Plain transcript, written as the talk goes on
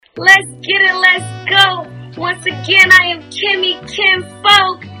Let's get it, let's go. Once again, I am Kimi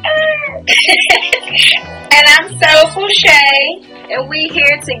Kinfolk. And I'm Soulful Shay. And we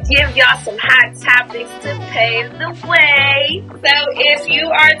here to give y'all some hot topics to pave the way. So if you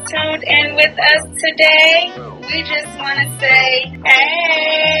are tuned in with us today, we just want to say,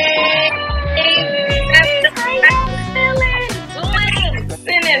 hey. How y'all feeling?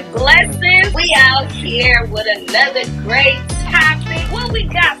 Sending blessings. We out here with another great topic. What we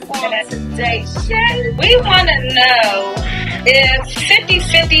got for us today, Shay? We want to know if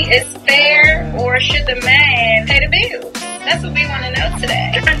 50-50 is fair or should the man pay the bills? That's what we want to know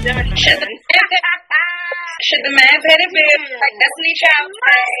today. Should the man pay the bills? Like Destiny Child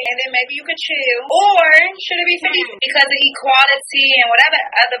say, and then maybe you could chill. Or should it be 50 because of equality and whatever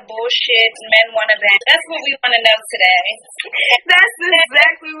other bullshit men want to ban? That's what we want to know today. That's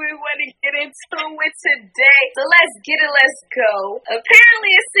exactly what we want to get into with today. So let's get it, let's go.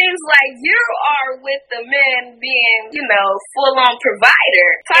 Apparently it seems like you are with the men being, full-on provider.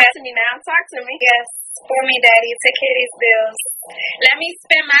 Talk to me now. Talk to me. Yes. For me, daddy, take care of these bills. Let me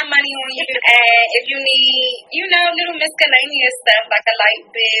spend my money on you. And if you need, little miscellaneous stuff like a light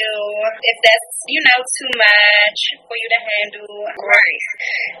bill, if that's, too much for you to handle. Right.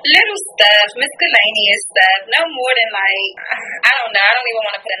 Little stuff, miscellaneous stuff. No more than I don't know. I don't even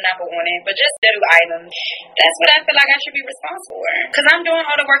want to put a number on it, but just little items. That's what I feel like I should be responsible for. Because I'm doing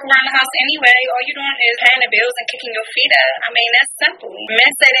all the work around the house anyway. All you doing is paying the bills and kicking your feet up. I mean, that's simple. Men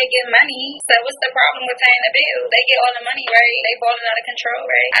say they get money, so what's the problem with paying the bills? They get all the money, right? They balling out of control,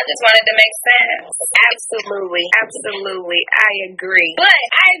 right? I just wanted to make sense. Absolutely. I agree. But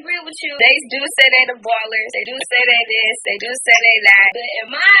I agree with you. They do say they the ballers. They do say they this. They do say they that. But in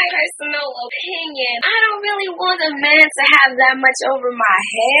my personal opinion, I don't really want a man to have that much over my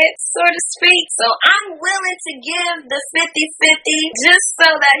head, so to speak. So I'm willing to give the 50-50 just so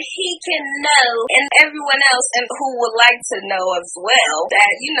that he can know, and everyone else and who would like to know as well,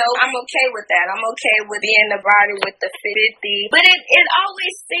 that, I'm okay with that. I'm okay with being the body with the 50. But it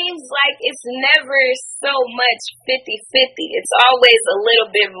always seems like it's never so much 50-50. It's always a little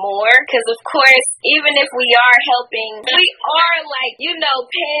bit more. Because, of course, even if we are helping, we are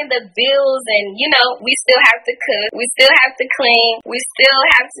paying the bills and, we still have to cook. We still have to clean. We still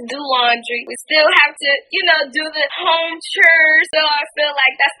have to do laundry. We still have to, do the home chores. So I feel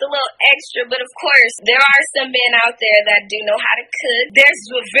like that's a little extra. But, of course, there are some men out there that do know how to cook. There's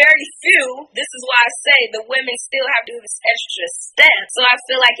very few. This is why I say the women still have to do this extra step. So I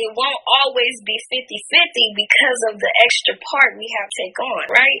feel like it won't always be 50-50 because of the extra part we have to take on,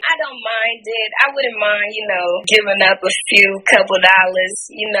 right? I don't mind it. I wouldn't mind, giving up a couple dollars.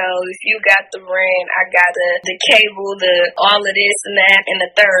 If you got the rent, I got the cable, all of this and that and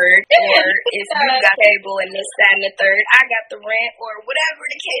the third. Or if you got cable and this, that, and the third, I got the rent or whatever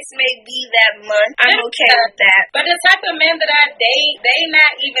the case may be that month. I'm okay with that. But the type of men that I date, they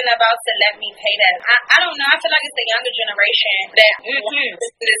not even about to let me pay that. I don't know. I feel like it's the younger generation that wants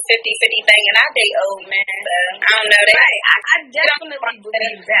this 50-50 thing, and I date old men. So I don't know. I definitely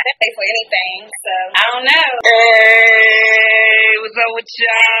believe that. They pay for anything. So I don't know. Hey, what's up with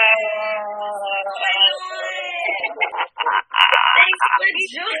y'all? Thanks for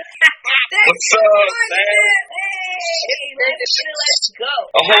joining. What's up, man? Let's go.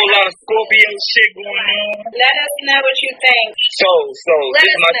 A whole lot of Scorpio shit going on. Let us know what you think. So this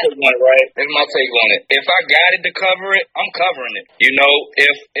is my take on it, right? This is my take on it. If I got it to cover it, I'm covering it.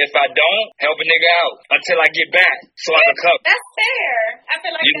 If I don't, help a nigga out until I get back so I can cover. That's fair. I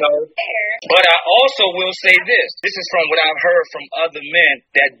feel like that's fair. But I also will say this. This is from what I've heard from other men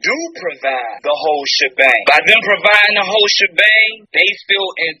that do provide the whole shebang. By them providing the whole shebang, they feel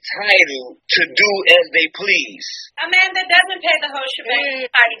entitled to do as they please. A man that doesn't pay the whole shebang is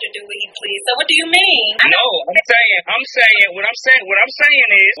entitled to do what he please. So what do you mean? No, I'm saying what I'm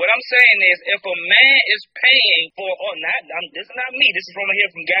saying is if a man is paying for this is not me. This is from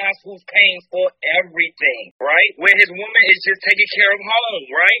guys who's paying for everything, right? Where his woman is just taking care of home,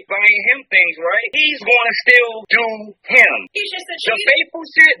 right? Buying him things, right? He's going to still do him. He's just a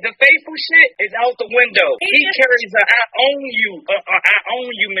The faithful shit is out the window. He carries a I own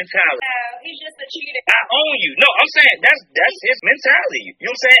you mentality. No, he's just a cheater. I own you. No, I'm saying that's his mentality. You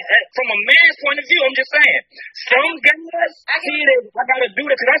know what I'm saying? From a man's point of view, I'm just saying. Some guys see that I gotta do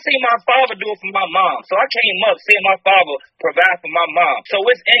that because I seen my father do it for my mom. So I came up seeing my father provide for my mom. So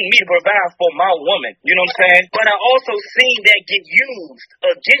it's in me to provide for my woman. You know what I'm saying? But I also seen that get used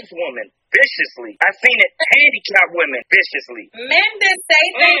against women viciously. I've seen it handicap women viciously. Men that say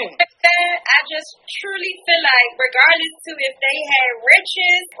things like that, I just truly feel like regardless to if they had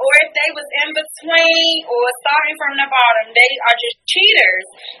riches or if they was in between or starting from the bottom, they are just cheaters.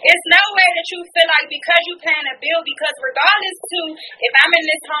 It's no way that you feel like because you paying a bill, because regardless to if I'm in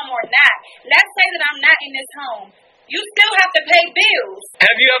this home or not, let's say that I'm not in this home, you still have to pay bills.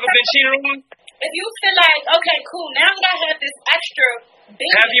 Have you ever been cheated on? If you feel like, okay, cool, now that I have this extra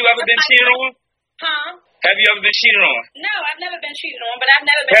bill. Have you ever been cheated on? Huh? Have you ever been cheated on? No, I've never been cheated on, but I've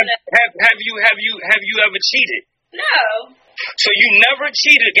never been Have you ever cheated? No. So you never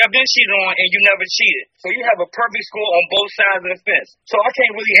cheated, got been cheated on, and you never cheated. So you have a perfect score on both sides of the fence. So I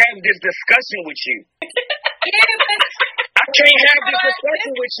can't really have this discussion with you. Yeah, but I can't have this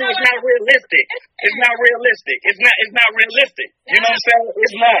discussion with you. It's not realistic. It's not realistic. It's not realistic. You know what I'm saying?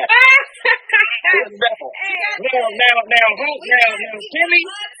 It's not. It's not.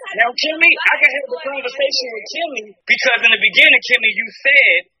 Now, Kimmy, I can have a conversation with Kimmy because in the beginning, Kimmy, you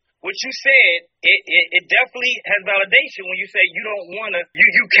said what you said. It definitely has validation when you say you don't want to.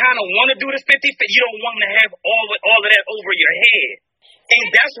 You kind of want to do this 50-50. You don't want to have all of that over your head. And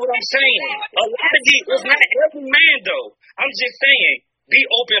that's what I'm saying. A lot of these, it's not every man though. I'm just saying, be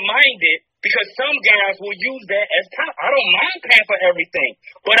open-minded because some guys will use that as time. I don't mind paying for everything,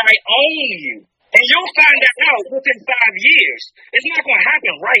 but I own you. And you'll find that out within 5 years. It's not going to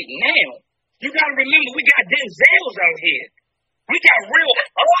happen right now. You got to remember, we got Denzels out here. We got real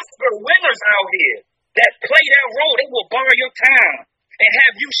Oscar winners out here that play that role. They will borrow your time and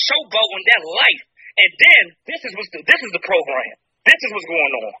have you showboating that life. And then, this is the program. This is what's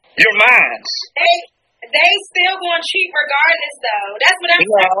going on. Your minds. They still going to cheat regardless, though. That's what I'm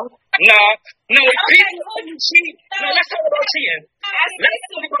saying. No. People cheat. No, let's talk about cheating.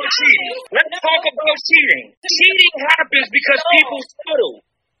 Let's talk about cheating. Cheating happens because people settle.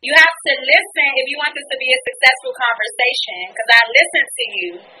 You have to listen if you want this to be a successful conversation, because I listen to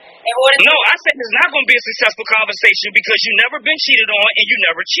you. No, I said it's not going to be a successful conversation because you never been cheated on and you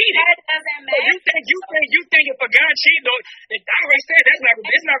never cheated. That doesn't matter. You think if a guy cheated on, I already said it's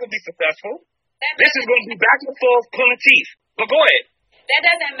not going to be successful. This is going to be back and forth, pulling teeth. But go ahead. That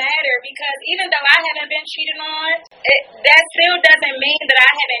doesn't matter because even though I haven't been cheated on, that still doesn't mean that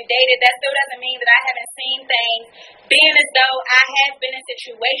I haven't dated. That still doesn't mean that I haven't seen things being as though I have been in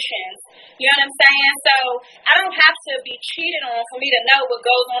situations. You know what I'm saying? So I don't have to be cheated on for me to know what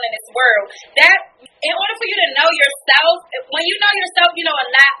goes on in this world. That in order for you to know yourself, when you know yourself, you know a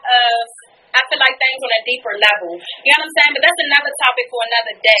lot of, I feel like, things on a deeper level. You know what I'm saying? But that's another topic for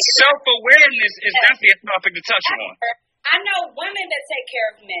another day. Self-awareness is definitely a topic to touch on. I know women that take care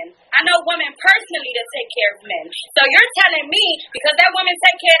of men. I know women personally that take care of men. So you're telling me because that woman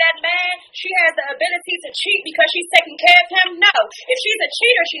take care of that man, she has the ability to cheat because she's taking care of him? No. If she's a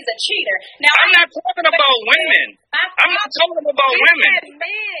cheater, she's a cheater. Now I'm not talking about women. I'm not talking about women.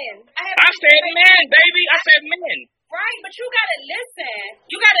 I said men, baby. I said men. Right, but you gotta listen.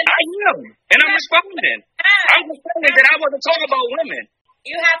 You gotta listen. I am, and I'm responding. I'm responding that I wasn't talking about women.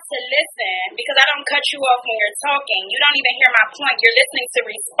 You have to listen because I don't cut you off when you're talking. You don't even hear my point. You're listening to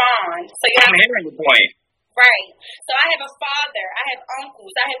respond. So I'm hearing the point. Right. So I have a father. I have uncles.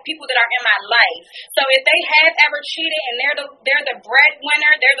 I have people that are in my life. So if they have ever cheated and they're the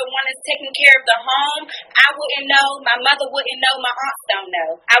breadwinner, they're the one that's taking care of the home, I wouldn't know. My mother wouldn't know. My aunts don't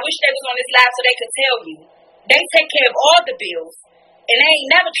know. I wish they was on this live so they could tell you. They take care of all the bills, and they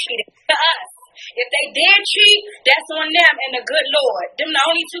ain't never cheated for us. If they did cheat, that's on them and the good Lord. Them the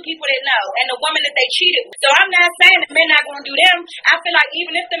only two people that know, and the woman that they cheated with. So I'm not saying the men not going to do them. I feel like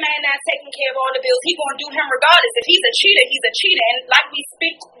even if the man not taking care of all the bills, he going to do him regardless. If he's a cheater, he's a cheater. And like we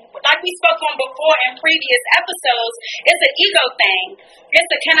spoke on before in previous episodes, it's an ego thing. It's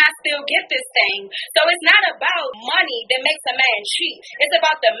a can I still get this thing? So it's not about money that makes a man cheat. It's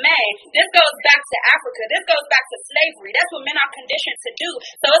about the man. This goes back to Africa. This goes back to slavery. That's what men are conditioned to do.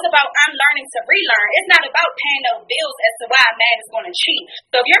 So it's about unlearning to relearn. It's not about paying those bills as to why a man is going to cheat.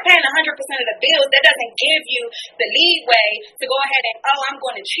 So if you're paying 100% of the bills, that doesn't give you the leeway to go ahead and, I'm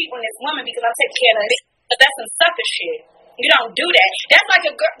going to cheat on this woman because I'm taking care of this. But that's some sucker shit. You don't do that. That's like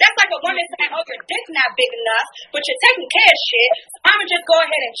a woman saying, your dick not big enough, but you're taking care of shit. So I'ma just go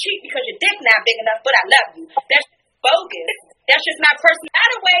ahead and cheat because your dick not big enough, but I love you. That's bogus. That's just my personal. A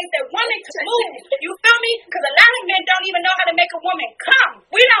lot of ways that women can move. You feel me? Because a lot of men don't even know how to make a woman come.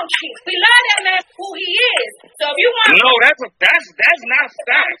 We don't cheat. We love that man who he is. So if you want, no, that's not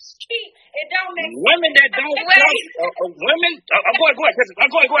facts. Cheat. It don't make women that don't women. Go ahead.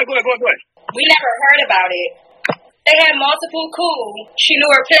 We never heard about it. They had multiple cool. She knew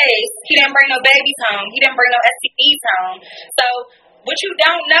her place. He didn't bring no babies home. He didn't bring no STDs home. So What you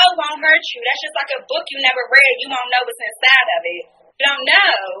don't know won't hurt you. That's just like a book you never read. You won't know what's inside of it. You don't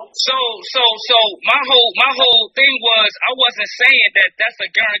know. So my whole thing was, I wasn't saying that that's a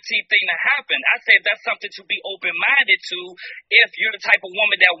guaranteed thing to happen. I said that's something to be open-minded to if you're the type of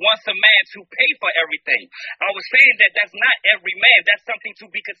woman that wants a man to pay for everything. I was saying that that's not every man. That's something to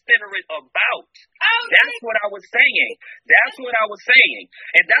be considerate about. Oh, that's what I was saying. That's what I was saying.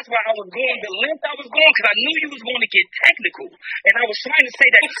 And that's why I was going the length I was going, because I knew you was going to get technical. And I was trying to say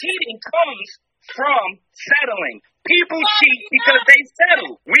that cheating comes from settling. People cheat because they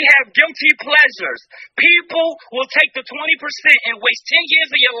settle. We have guilty pleasures. People will take the 20% and waste 10 years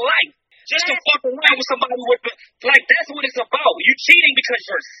of your life just to fuck around with somebody with like, that's what it's about. You cheating because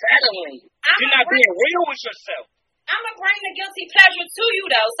you're settling. You're not being real with yourself. I'm going to bring the guilty pleasure to you,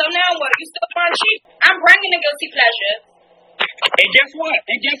 though. So now what? You still want to cheat? I'm bringing the guilty pleasure. And guess what?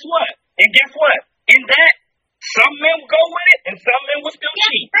 In that, some men will go with it, and some men will still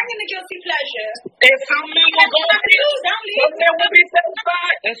cheat. Bringing the guilty pleasure. And some men will go with it. Some men will be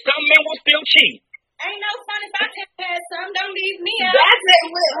satisfied, and some men will still cheat. Ain't no fun if I can't have some. Don't leave me out. That's it,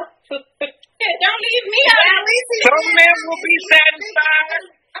 Will. Don't leave me out. Some men will be satisfied.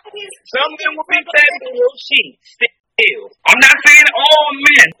 Some men will be satisfied and will cheat still. I'm not saying all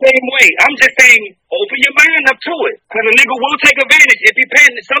men same way. I'm just saying open your mind up to it. Because a nigga will take advantage if he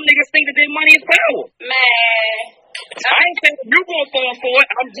paying. Some niggas think that their money is power. Man. I ain't saying you're going to fall for it.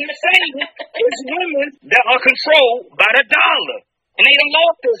 I'm just saying it's women that are controlled by the dollar. And they done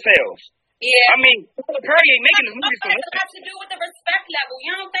lost themselves. Yeah. I mean, Perry ain't making this movie for It has to do with the respect level.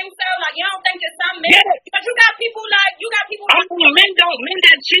 You don't think so? Like, you don't think that some men... Yeah. But you got people like... I mean, men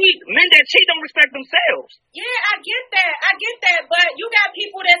that cheat don't respect themselves. Yeah, I get that. But you got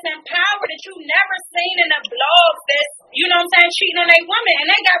people that's empowered that you never seen in the blogs that's, you know what I'm saying, cheating on their woman. And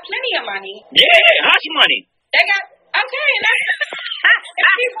they got plenty of money. Yeah, hush money. They got... Okay, and that's... if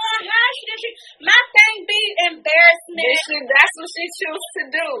she want hush, then she... My thing be embarrassment. That's what she chooses to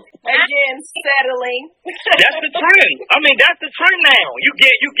do. Again, settling. That's the trend. I mean, that's the trend now. You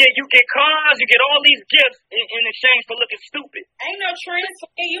get cars, you get all these gifts in exchange for looking stupid. Ain't no trends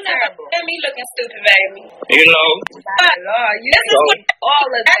for me. You never let me looking stupid, baby. You know. But all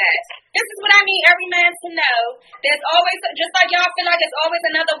of that. This is what I need every man to know. There's always, just like y'all feel like there's always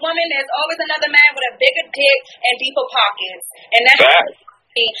another woman, there's always another man with a bigger dick and deeper pockets. And that's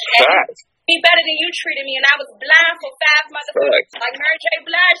me. And be better than you treated me, and I was blind for 5 motherfuckers. Like Mary J.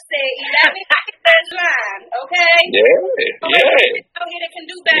 Blige said, 11 years blind, okay? Yeah. Out here that can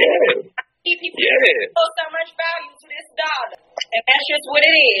do better. People put so much value to this dollar. And that's just what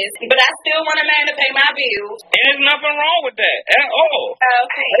it is. But I still want a man to pay my bills. And there's nothing wrong with that at all.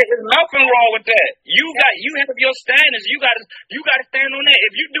 Okay. There's nothing wrong with that. You have your standards. You gotta stand on that.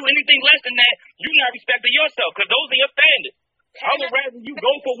 If you do anything less than that, you're not respecting yourself, because those are your standards. I would rather you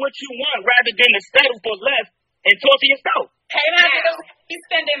go for what you want rather than to settle for less and torture yourself. Pay my bills. He's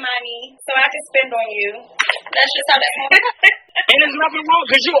spending money, so I can spend on you. That's just how that happens. And there's nothing wrong,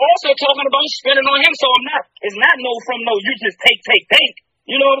 because you're also talking about spending on him, so it's not no from no, you just take.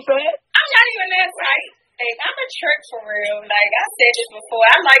 You know what I'm saying? I'm not even that tight. Like, I'm a trick for real. Like, I said this before.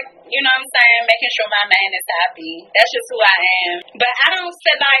 I like, you know what I'm saying, making sure my man is happy. That's just who I am. But I don't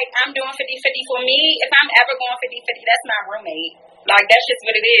feel like I'm doing 50-50 for me. If I'm ever going 50-50, that's my roommate. Like, that's just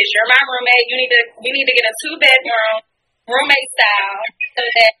what it is. You're my roommate. We need to get a 2-bedroom, roommate style, so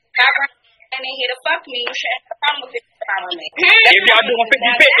that my roommate ain't here to fuck me. You shouldn't have a problem with it. If y'all doing 50-50,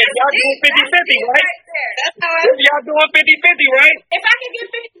 right? If y'all doing 50-50, right? If I can get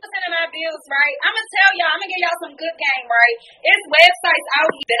 50% of my bills, right, I'm going to tell y'all, I'm going to give y'all some good game, right? It's websites out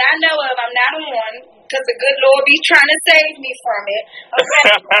here that I know of. I'm not on, because the good Lord be trying to save me from it.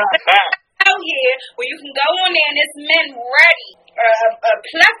 Okay? Out here where you can go on there and it's men ready, a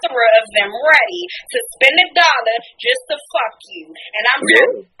plethora of them ready to spend $1 just to fuck you. And I'm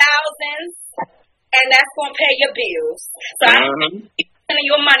talking thousands. And that's going to pay your bills. So I'm spending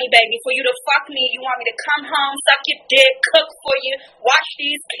your money, baby, for you to fuck me. You want me to come home, suck your dick, cook for you, watch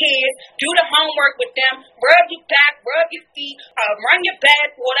these kids, do the homework with them, rub your back, rub your feet, run your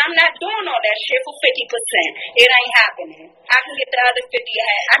bed. Well, I'm not doing all that shit for 50%. It ain't happening. I can get the other 50.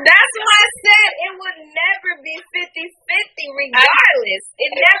 That's why I said it would never be 50-50 regardless.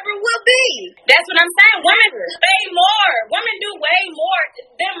 It never will be. That's what I'm saying. Women do way more. Women do way more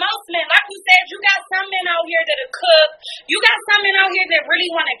than most men. Like you said, you got some men out here that'll cook. You got some men out here that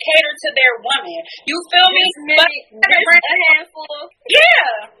really want to cater to their woman. You feel me? But a handful.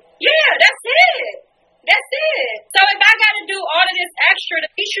 Yeah, that's it. So if I got to do all of this extra,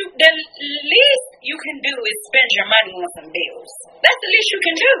 the least you can do is spend your money on some bills. That's the least you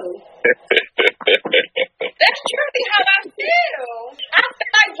can do. That's truly how I feel.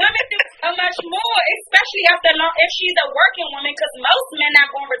 much more, especially after long, if she's a working woman, because most men not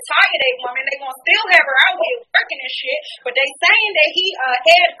going to retire their woman. They going to still have her out here working and shit, but they saying that he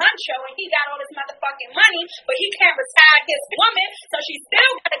head honcho and he got all this motherfucking money, but he can't retire his woman, so she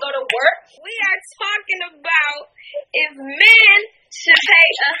still got to go to work. We are talking about if men should pay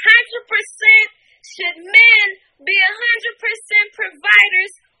 100%, should men be 100%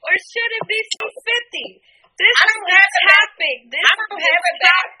 providers, or should it be 50? This is the topic. I don't have a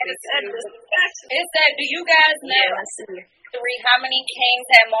discussion. It said, do you guys know how many kings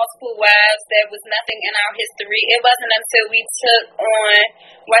had multiple wives? There was nothing in our history. It wasn't until we took on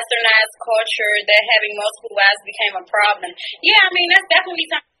westernized culture that having multiple wives became a problem. Yeah, I mean, that's definitely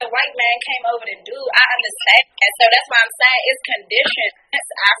something the white man came over to do. I understand that. So that's why I'm saying it's conditioned.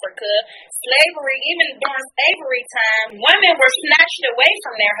 It's Africa. Slavery, even during slavery time, women were snatched away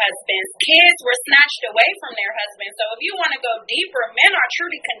from their husbands. Kids were snatched away from their husbands. So if you want to go deeper, men are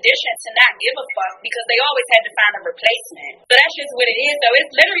truly conditioned to not give a fuck because they always had to find a replacement. So that's just what it is. So it's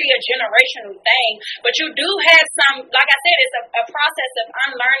literally a generational thing. But you do have some, like I said, it's a process of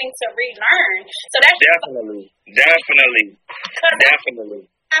unlearning to relearn. So that's definitely.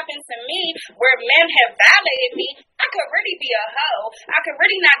 Happened to me where men have violated me. I could really be a hoe. I could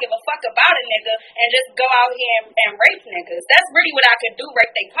really not give a fuck about a nigga and just go out here and rape niggas. That's really what I could do,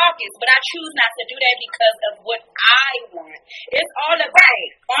 rape their pockets. But I choose not to do that because of what I want. It's all about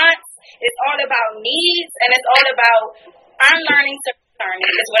wants. It's all about needs, and it's all about unlearning to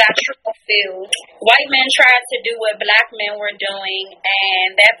learning is what I truly feel. White men tried to do what black men were doing, and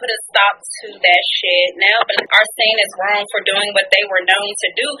that put a stop to that shit. Now are seen as wrong for doing what they were known to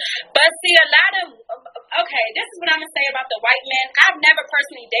do. But see, a lot of, okay, this is what I'm going to say about the white men. I've never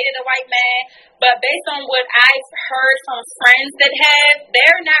personally dated a white man, but based on what I've heard from friends that have,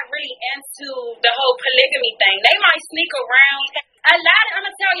 they're not really into the whole polygamy thing. They might sneak around. I'm going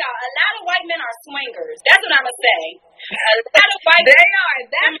to tell y'all, a lot of white men are swingers. That's what I'm going to say. A lot of white men are.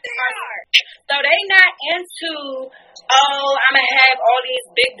 So they not into, oh, I'm going to have all these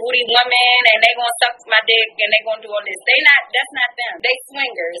big booty women and they going to suck my dick and they going to do all this. That's not them. They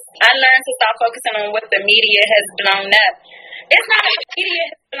swingers. I learned to stop focusing on what the media has blown up. It's not that the media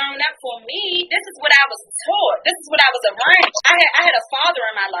has blown up for me. This is what I was taught. This is what I was around. I had a father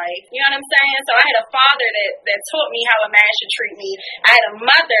in my life. You know what I'm saying? So I had a father that taught me how a man should treat me. I had a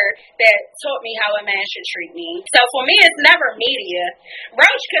mother that taught me how a man should treat me. So for me, it's never media.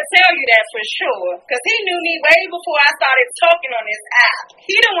 Roach could tell you that for sure. Because he knew me way before I started talking on this app.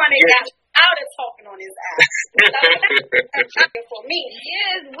 He the one that got out of talking on his app. For me.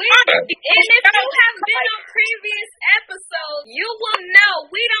 Yes, and if you have been on previous episodes, you will know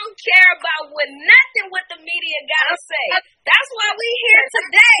we don't care about what the media gotta say. That's why we here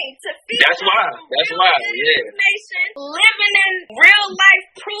today, to feed That's why, information, living in real life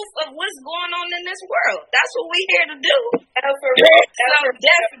proof of what's going on in this world. That's what we here to do. For real. So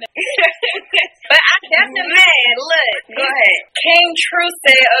definitely. But I definitely, man, look, go ahead. King True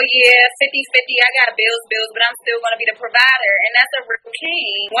said, oh yeah, 50-50, I got bills, but I'm still going to be the provider. And that's a real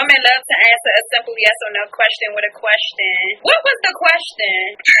king. Women love to answer a simple yes or no question with a question. What was the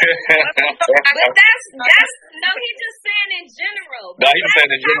question? But that's no, he's just saying in general. No, he's just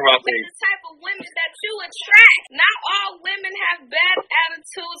saying in general. The type of women that you attract. Not all women have bad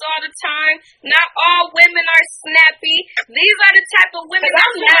attitudes all the time. Not all women are snappy. These are the type of women that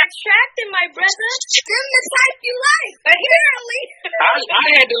you're attracting, my brother. Them the type you like. Apparently. I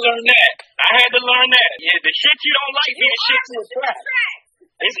had to learn that. Yeah, the shit you don't like be the shit you attract.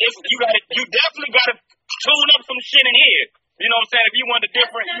 You definitely gotta tune up some shit in here. You know what I'm saying? If you want a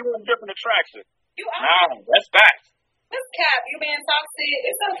different attraction. That's facts. This cap, you being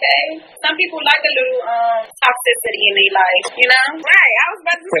toxic, it's okay. Some people like a little toxicity in their life, you know? Right. I was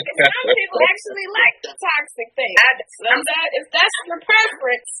about to say, some people actually like the toxic thing. If that's your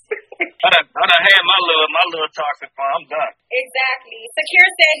preference. I done had my little toxic fun. I'm done. Exactly. Secure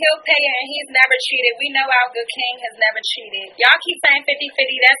said he'll pay it and he's never cheated. We know our good king has never cheated. Y'all keep saying 50-50.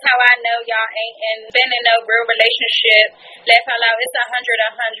 That's how I know y'all ain't been in no real relationship. Laugh out loud. It's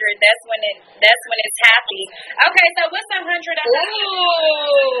 100-100. That's when it's happy. Okay, so what's 100-100?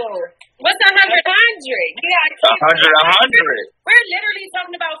 Ooh. What's 100-100? Yeah, 100-100. We're literally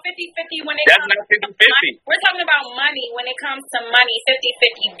talking about 50-50 when it That's comes not 50-50. We're talking about money when it comes to money,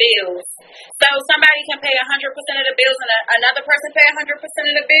 50-50 bills. So somebody can pay 100% of the bills and another person pay 100%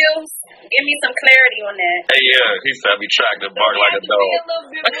 of the bills? Give me some clarity on that. Hey, he said we track the bark like a dog. Be a little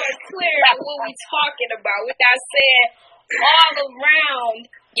bit more clear on what we talking about. We got said all around.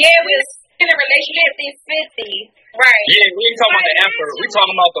 Yeah, we're in a relationship 50-50. Right. Yeah, we ain't talking about the effort. We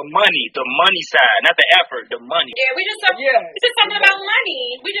talking about the money side, not the effort, the money. Yeah, we just talking about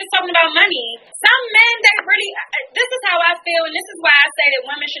money. We just talking about money. Some men, they really. This is how I feel, and this is why I say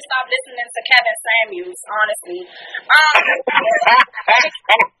that women should stop listening to Kevin Samuels. Honestly,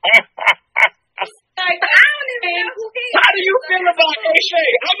 like, I don't even know who he is. How do you feel about Shay?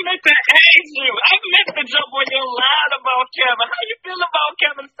 I meant to ask you. I meant to jump on your line about Kevin. How you feel about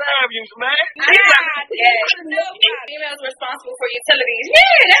Kevin Samuels, man? Females responsible for utilities.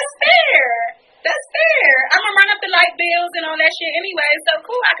 Yeah, that's fair. That's fair. I'm gonna run up the light bills and all that shit anyway, so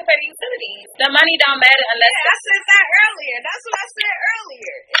cool, I can pay the utilities. The money don't matter unless I said that earlier. That's what I said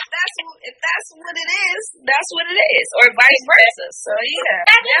earlier. If that's what it is, that's what it is. Or vice versa. So yeah.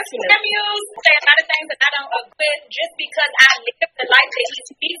 Definitely. Samuels say a lot of things that I don't agree with just because I live the life that he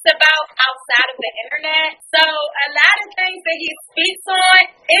speaks about outside of the internet. So a lot of things that he speaks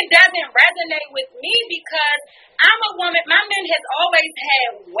on, it doesn't resonate with me because I'm a woman. My man has always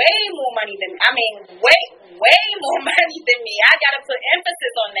had way more money than me. I mean, way more money than me. I gotta put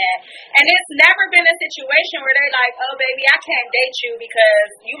emphasis on that. And it's never been a situation where they're like, oh baby, I can't date you because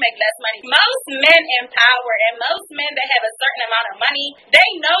you make less money. Most men in power and most men that have a certain amount of money, they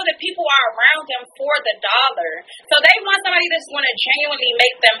know that people are around them for the dollar. So they want somebody that's gonna genuinely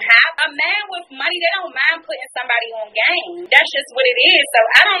make them happy. A man with money, they don't mind putting somebody on game. That's just what it is. So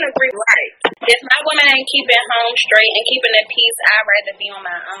I don't agree. Right. If my woman ain't keeping home straight and keeping the peace, I'd rather be on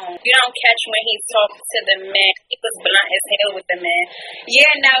my own. You don't catch when he talks to the man. He was blunt as hell with the man.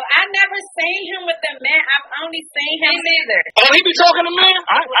 Yeah, no, I never seen him with the man. I've only seen him. Me neither. Oh, he be talking to men?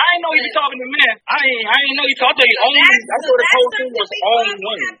 I ain't know he be talking to men. I ain't know he talked to his own. I thought the whole thing was only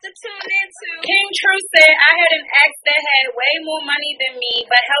women. King True said, I had an ex that had way more money than me,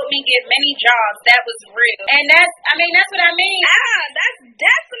 but helped me get many jobs. That was real. And that's what I mean. That's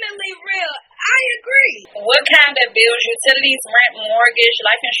definitely real. I agree. What kind of bills? Utilities, rent, mortgage,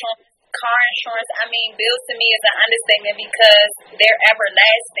 life insurance, car insurance. I mean, bills to me is an understatement because they're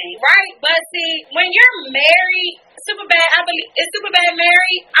everlasting. Right, but see, when you're married, Superbad, I believe, is Superbad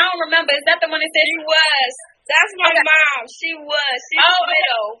married? I don't remember. Is that the one that said she was? That's my mom. She was. She's a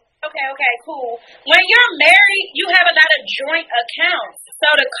widow. Okay, cool. When you're married, you have a lot of joint accounts. So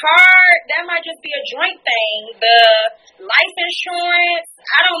the car, that might just be a joint thing. The life insurance,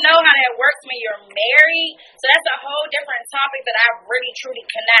 I don't know how that works when you're married. So that's a whole different topic that I really truly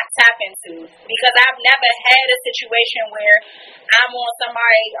cannot tap into. Because I've never had a situation where I'm on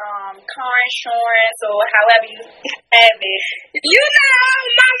somebody's car insurance or however you have it. You know,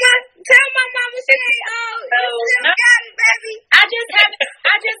 mama, tell my mama she ain't old. You still got it, baby. I just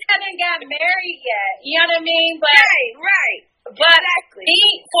haven't got married yet. You know what I mean? But right. But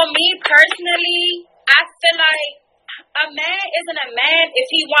for me personally, I feel like a man isn't a man if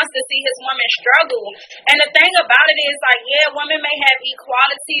he wants to see his woman struggle. And the thing about it is, like, yeah, women may have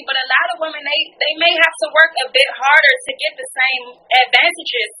equality, but a lot of women, they may have to work a bit harder to get the same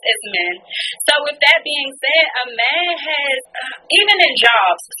advantages as men. So with that being said, a man has, even in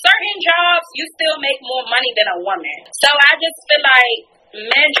jobs, certain jobs, you still make more money than a woman. So I just feel like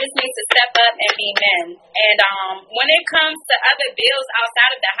men just need to step up and be men. And when it comes to other bills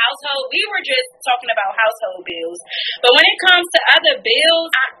outside of the household, we were just talking about household bills. But when it comes to other bills,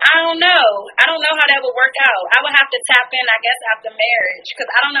 I don't know. I don't know how that would work out. I would have to tap in, I guess, after marriage,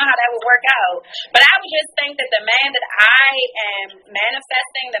 because I don't know how that would work out. But I would just think that the man that I am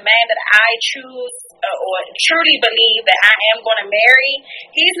manifesting, the man that I choose or truly believe that I am going to marry,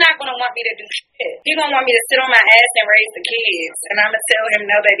 he's not going to want me to do shit. He's going to want me to sit on my ass and raise the kids. And I'm going to tell him,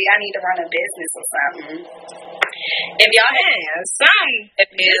 no, baby, I need to run a business or something. If y'all have something,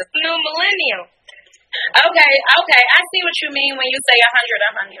 this new millennium. Okay, I see what you mean when you say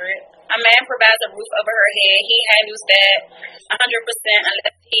 100. A man provides a roof over her head. He handles that 100%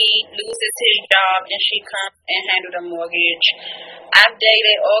 unless he loses his job and she comes and handles the mortgage. I've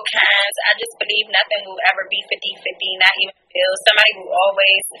dated all kinds. I just believe nothing will ever be 50-50, not even bills. Somebody will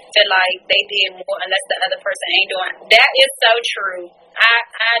always feel like they did more unless the other person ain't doing. That is so true.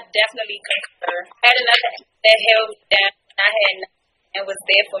 I definitely concur. I had another that held me down. I had nothing and was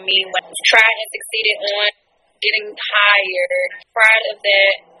there for me when I tried and succeeded on getting hired.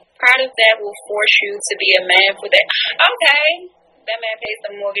 Part of that will force you to be a man for that. Okay. That man pays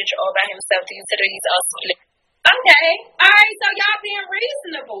the mortgage all by himself. The utilities all split. Okay. All right. So y'all being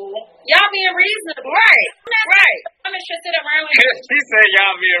reasonable. Right. Women should sit around and she said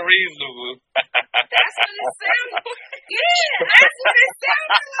y'all being reasonable. That's what it sounds like. Yeah, that's what it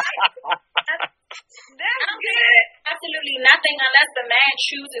sounds like. That's good. Absolutely nothing unless the man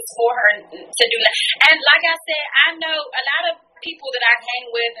chooses for her to do that. And like I said, I know a lot of people that I hang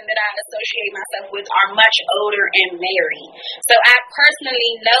with and that I associate myself with are much older and married. So I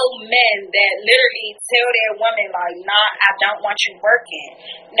personally know men that literally tell their woman, like, nah, I don't want you working.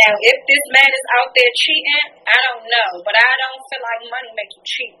 Now, if this man is out there cheating, I don't know. But I don't feel like money make you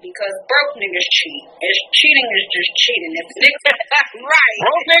cheat, because broke niggas cheat. Cheating is just cheating. If niggas, right.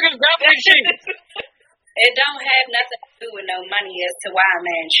 Broke niggas definitely cheat. It don't have nothing to do with no money as to why a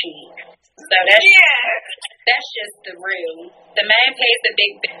man cheat. So that's just the real. The man pays the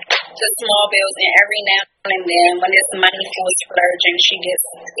big, the small bills, and every now and then when it's money for splurging, she gets,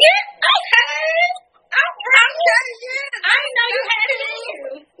 okay. I didn't know you had it in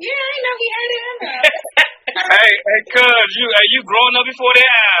you. Yeah, I didn't know he had it in him. Hey, cuz, you growing up before their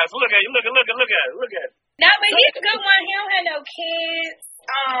eyes. Look at you, look at it. No, but he's a good one. He don't have no kids.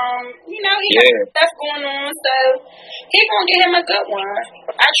 He got stuff going on, so he gonna get him a good one.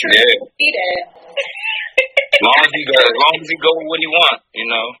 I truly see that. As long as he go with what he wants, you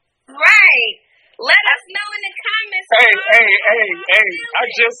know. Right. Let us know in the comments. Hey. I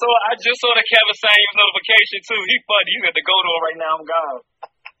just saw the Kevin Samuels notification too. He funny. You got to go to him right now. I'm gone.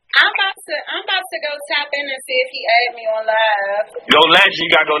 I'm about to go tap in and see if he add me on live. Go legend. You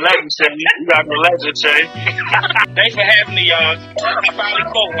gotta go legend, Shay. You gotta go legend, Shay. Thanks for having me, y'all. I finally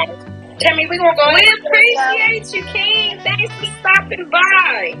caught one. Tammy, we gonna go. We appreciate you, King. Thanks for stopping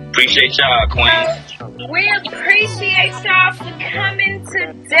by. Appreciate y'all, Queen. We appreciate y'all for coming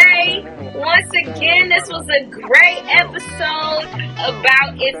today. Once again, this was a great episode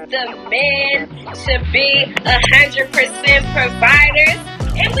about if the men should be 100% providers.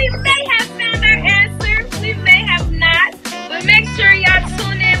 And we